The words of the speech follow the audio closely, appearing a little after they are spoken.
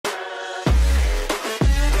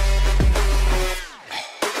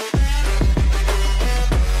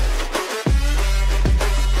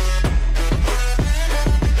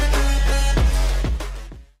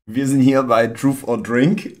Wir sind hier bei Truth or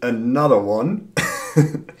Drink, another one.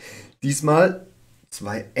 Diesmal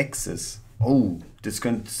 2 Exes. Oh, das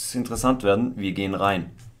könnte interessant werden. Wir gehen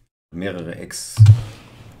rein. Mehrere Ex.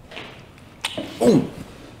 Oh!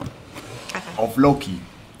 Auf Loki.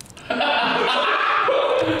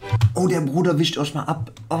 Oh, der Bruder wischt euch mal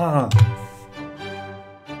ab. Ah.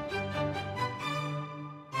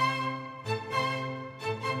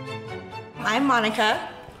 I'm Monica.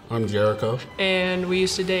 I'm Jericho. And we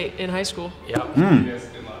used to date in high school. Yeah.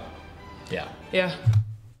 Yeah. Yeah.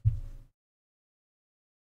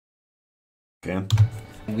 Okay.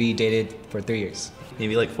 We dated for 3 years.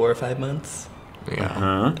 Maybe like 4 or 5 months.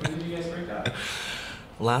 Yeah. When did you guys break up?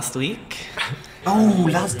 Last week. Oh,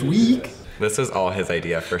 last week? This was all his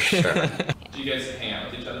idea for sure. Do you guys hang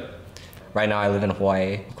out with each other? Right now I live in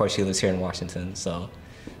Hawaii. Of course she lives here in Washington, so.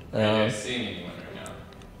 Are you guys seeing anyone right now?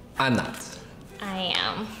 I'm not. I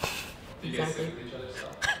am. Do you guys sleep with each other still?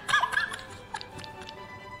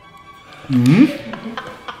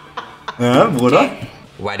 Ja, Bruder?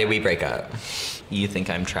 Why did we break up? You think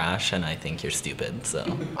I'm trash and I think you're stupid, so.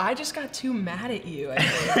 I just got too mad at you, I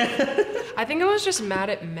think. I think I was just mad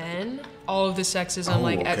at men. All of the sexism,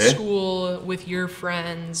 like at school, with your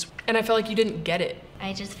friends. And I felt like you didn't get it.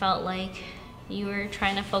 I just felt like you were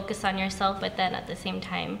trying to focus on yourself, but then at the same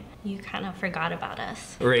time, you kind of forgot about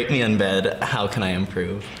us. Rate me in bed, how can I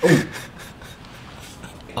improve?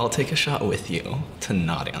 I'll take a shot with you to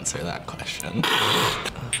not answer that question.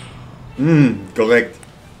 Korrekt.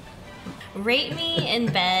 Rate me in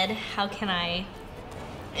bed, how can I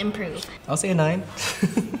improve? I'll say a 9.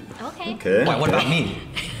 Okay. Okay. What about me?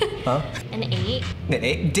 Huh? An 8. An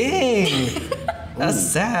 8? Dang! That's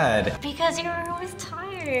sad. Because you were always tired.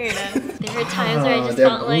 There were times where I just Der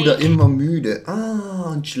felt Bruder like... immer müde.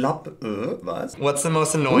 Und schlapp. Was? What's the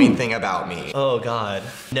most annoying thing about me? Oh god.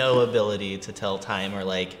 No ability to tell time or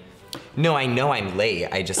like... No, I know I'm late.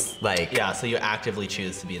 I just like... Yeah, so you actively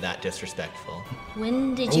choose to be that disrespectful.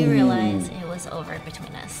 When did you realize it was over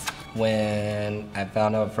between us? When I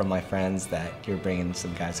found out from my friends that you're bringing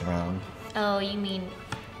some guys around. Oh, you mean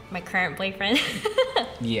my current boyfriend?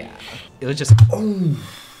 Yeah. It was just... Oh.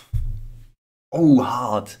 Oh,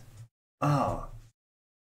 hart. Ah.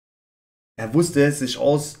 Er wusste es sich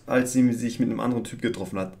aus, als sie sich mit einem anderen Typ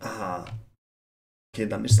getroffen hat. Ah. Okay,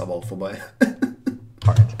 dann ist es aber auch vorbei.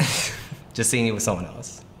 hard. Just seeing you with someone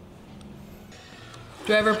else.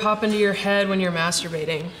 Do I ever pop into your head when you're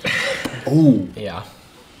masturbating? Oh. Yeah.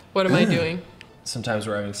 What am I doing? Sometimes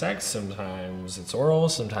we're having sex, sometimes it's oral,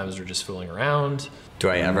 sometimes we're just fooling around. Do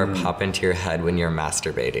I ever pop into your head when you're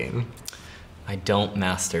masturbating? I don't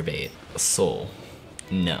masturbate. Soul.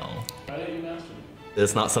 No. Why don't you masturbate?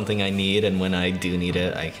 It's not something I need, and when I do need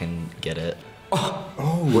it, I can get it.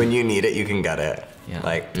 When you need it, you can get it. Yeah.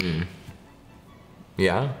 Like,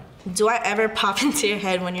 Yeah? Do I ever pop into your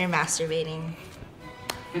head when you're masturbating?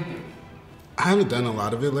 I haven't done a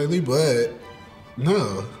lot of it lately, but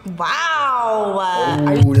no. Wow!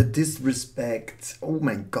 Oh, the disrespect. Oh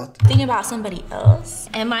mein Gott. Thinking about somebody else?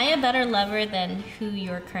 Am I a better lover than who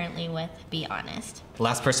you're currently with? Be honest.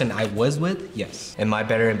 Last person I was with, yes. Am I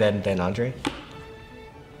better in bed than Andre?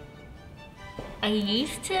 I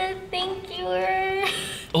used to think you were...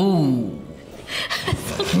 Ooh.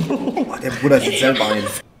 Oh, der Bruder ist jetzt selber ein.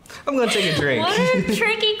 I'm gonna take a drink. What a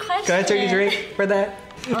tricky question. Can I take a drink for that?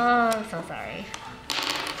 Oh, I'm so sorry.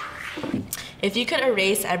 If you could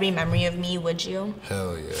erase every memory of me, would you?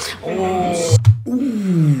 Hell yeah.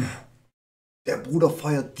 Der Bruder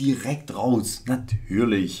feuert direkt raus.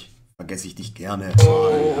 Natürlich. Vergesse ich dich gerne.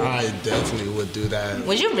 I definitely would do that.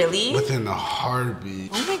 Would you really? Within a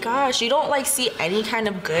heartbeat. Oh my gosh, you don't like see any kind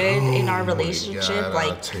of good in our relationship? God,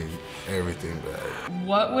 like, I'll take everything back.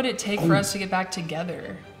 What would it take for us to get back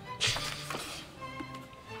together?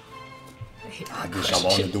 Das ist aber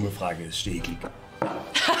auch eine dumme Frage. Ist eklig.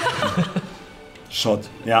 Shot.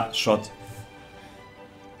 Ja, Shot.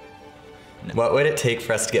 What would it take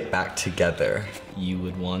for us to get back together? You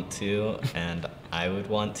would want to, and I would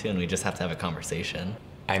want to, and we just have to have a conversation.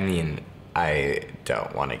 I mean, I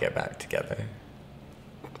don't want to get back together.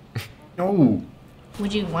 Oh.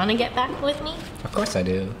 Would you want to get back with me? Of course I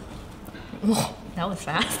do. Whoa, that was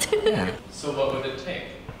fast. Yeah. So what would it take?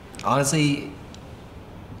 Honestly,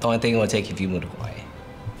 the only thing it would take if you moved to Hawaii.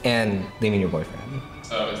 And leaving your boyfriend.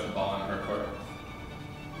 So is the ball in her court?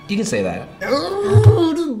 You can say that.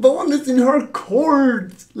 Oh, the ball is in her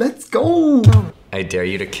court. Let's go. I dare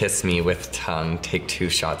you to kiss me with tongue. Take 2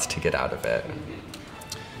 shots to get out of it.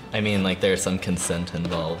 I mean, like, there's some consent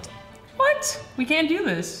involved. What? We can't do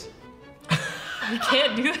this. We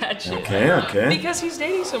can't do that shit. Okay. Because he's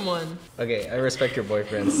dating someone. Okay, I respect your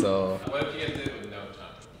boyfriend, so... What if you guys did it with no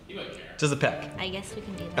tongue? Just a peck. I guess we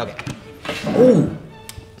can do that. Okay.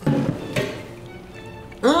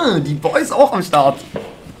 Oh! Die Boys auch am Start.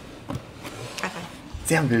 Okay.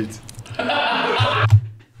 Sehr wild.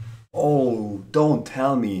 Oh, don't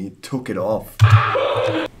tell me he took it off.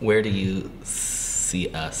 Where do you see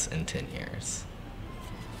us in 10 years?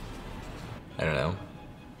 I don't know.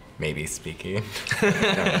 Maybe speaking.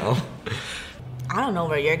 I don't know. I don't know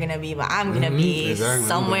where you're gonna be, but I'm gonna be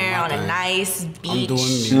somewhere on a nice beach.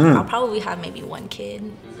 doing I'll probably have maybe one kid.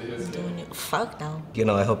 Doing it. Fuck no. You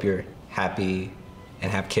know, I hope you're happy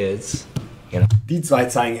and have kids. You know. Die zwei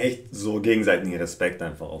zeigen echt so gegenseitigen Respekt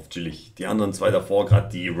einfach auf chillig. Die anderen zwei davor, gerade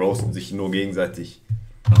die roasten sich nur gegenseitig.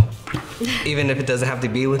 Even if it doesn't have to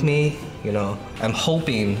be with me, you know, I'm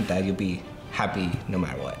hoping that you'll be happy no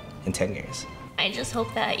matter what in 10 years. I just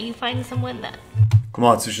hope that you find someone that. Guck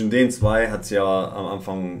mal, zwischen den zwei hat's ja am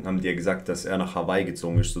Anfang, haben die ja gesagt, dass er nach Hawaii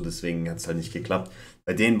gezogen ist, so deswegen hat's halt nicht geklappt.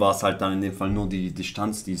 Bei denen war es halt dann in dem Fall nur die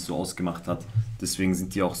Distanz, die es so ausgemacht hat. Deswegen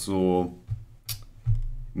sind die auch so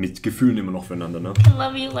mit Gefühlen immer noch füreinander, ne? Can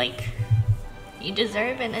love you like you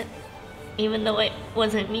deserve in it, even though it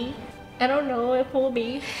wasn't me. I don't know if we'll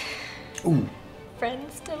be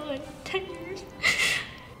friends still in 10 years.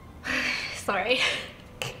 Sorry.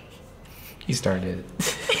 You started.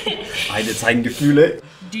 Beide zeigen Gefühle.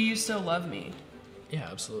 Do you still love me? Yeah,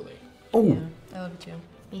 absolutely. Oh. I love you too.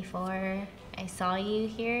 Before I saw you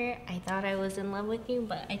here, I thought I was in love with you,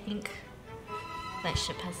 but I think that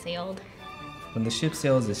ship has sailed. When the ship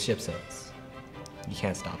sails, the ship sails. You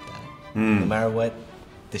can't stop that. No matter what,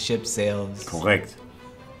 the ship sails. Korrekt.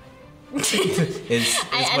 I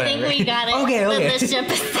think we got it. Okay. That the ship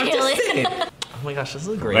is sailing. Oh my gosh, this is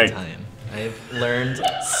a great Right. time. I've learned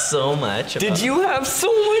so much. Did you have so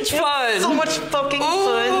much fun? So much fucking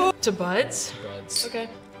fun. To buds? Buds. Okay.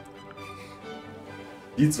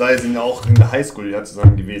 Die zwei sind ja auch in der Highschool ja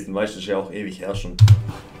zusammen gewesen, weißt du, das ist ja auch ewig her schon.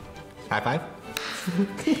 High five?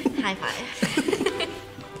 High five.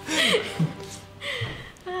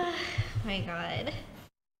 Oh my god.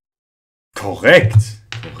 Korrekt.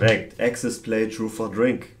 Exes Play True for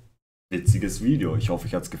Drink. Witziges Video. Ich hoffe,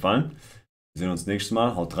 euch hat's gefallen. Wir sehen uns nächstes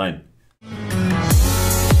Mal. Haut rein.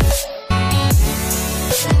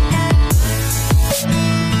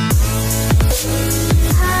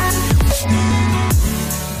 Hanti.